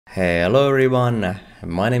Hello everyone,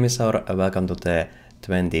 my name is Auro and welcome to the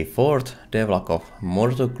 24th devlog of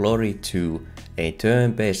More to Glory 2, a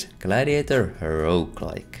turn-based gladiator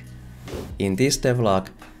roguelike. In this devlog,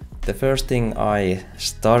 the first thing I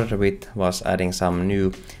started with was adding some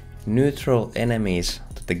new neutral enemies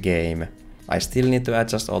to the game. I still need to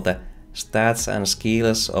adjust all the stats and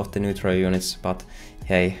skills of the neutral units, but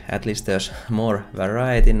hey, at least there's more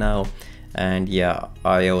variety now. And yeah,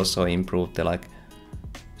 I also improved the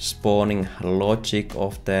spawning logic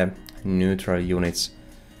of the neutral units.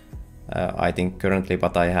 I think currently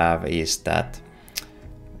what I have is that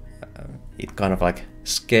it kind of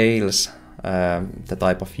scales the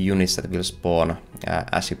type of units that will spawn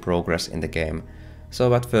as you progress in the game.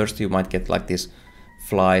 So at first you might get these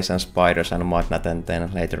flies and spiders and whatnot, and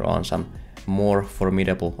then later on some more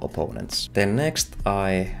formidable opponents. Then next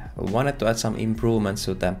I wanted to add some improvements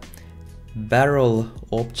to the barrel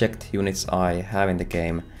object units I have in the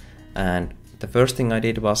game, and the first thing I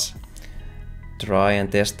did was try and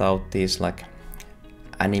test out these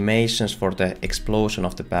animations for the explosion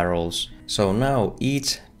of the barrels. So now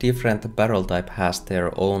each different barrel type has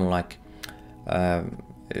their own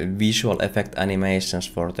visual effect animations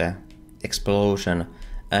for the explosion,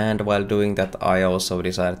 and while doing that I also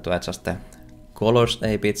decided to adjust the colors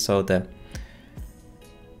a bit, so the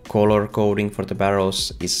color coding for the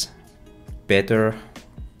barrels is better.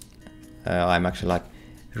 I'm actually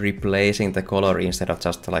replacing the color instead of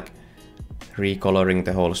just recoloring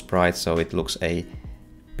the whole sprite, so it looks a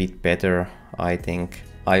bit better, I think.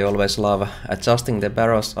 I always love adjusting the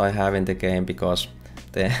barrels I have in the game because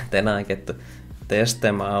then I get to test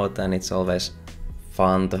them out, and it's always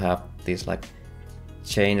fun to have these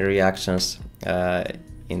chain reactions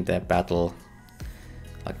in the battle,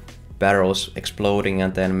 barrels exploding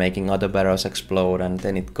and then making other barrels explode, and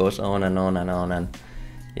then it goes on and on and on, and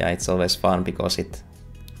yeah, it's always fun because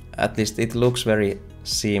at least it looks very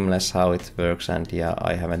seamless how it works, and yeah,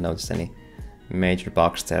 I haven't noticed any major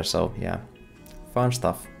bugs there, so yeah, fun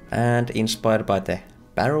stuff. And inspired by the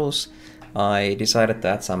barrels, I decided to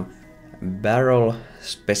add some barrel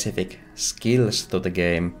specific skills to the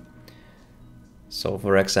game. So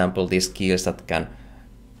for example, these skills that can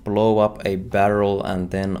blow up a barrel, and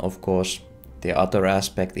then of course the other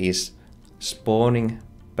aspect is spawning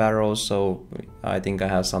barrels. So I think I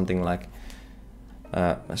have something like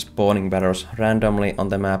spawning barrels randomly on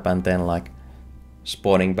the map, and then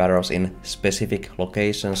spawning barrels in specific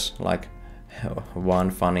locations. One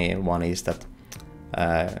funny one is that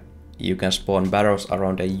you can spawn barrels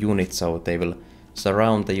around a unit, so they will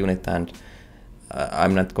surround the unit, and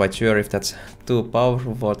I'm not quite sure if that's too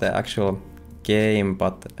powerful for the actual game,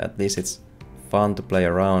 but at least it's fun to play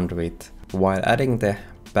around with. While adding the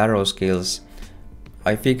barrel skills,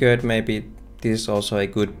 I figured maybe this is also a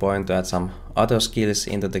good point to add some other skills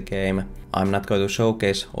into the game. I'm not going to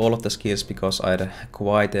showcase all of the skills because I had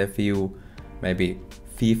quite a few, maybe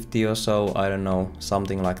 50 or so, I don't know,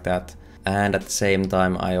 something like that. And at the same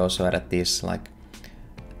time I also added these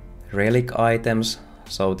relic items,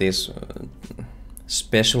 so these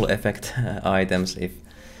special effect items, if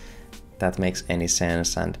that makes any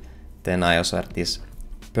sense. And then I also added these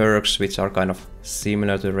perks, which are kind of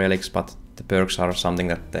similar to relics, but the perks are something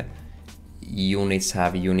that the units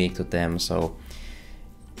have unique to them. So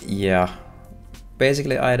yeah,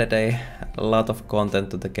 basically I added a lot of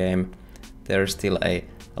content to the game. There's still a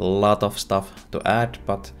lot of stuff to add,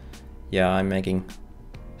 but yeah, I'm making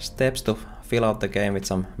steps to fill out the game with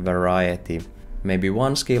some variety. Maybe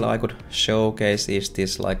one skill I could showcase is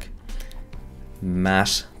this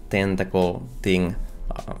mass tentacle thing.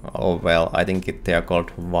 Oh well, I think they are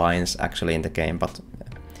called vines actually in the game, but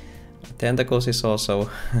tentacles is also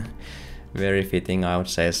very fitting, I would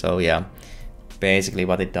say. So yeah, basically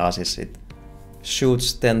what it does is it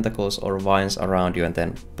shoots tentacles or vines around you and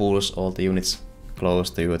then pulls all the units close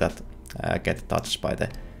to you that get touched by the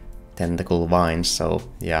tentacle vines. So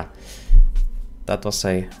yeah, that was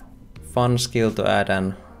a fun skill to add,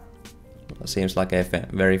 and seems like a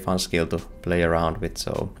very fun skill to play around with.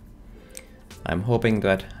 So I'm hoping to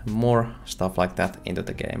add more stuff like that into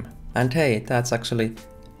the game. And hey, that's actually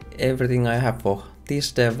everything I have for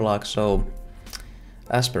this devlog. So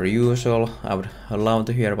as per usual, I would love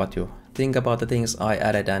to hear what you think about the things I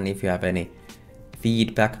added, and if you have any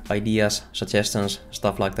feedback, ideas, suggestions,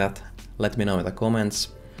 stuff like that, let me know in the comments.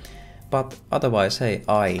 But otherwise, hey,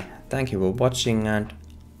 I thank you for watching, and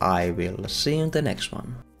I will see you in the next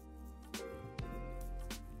one.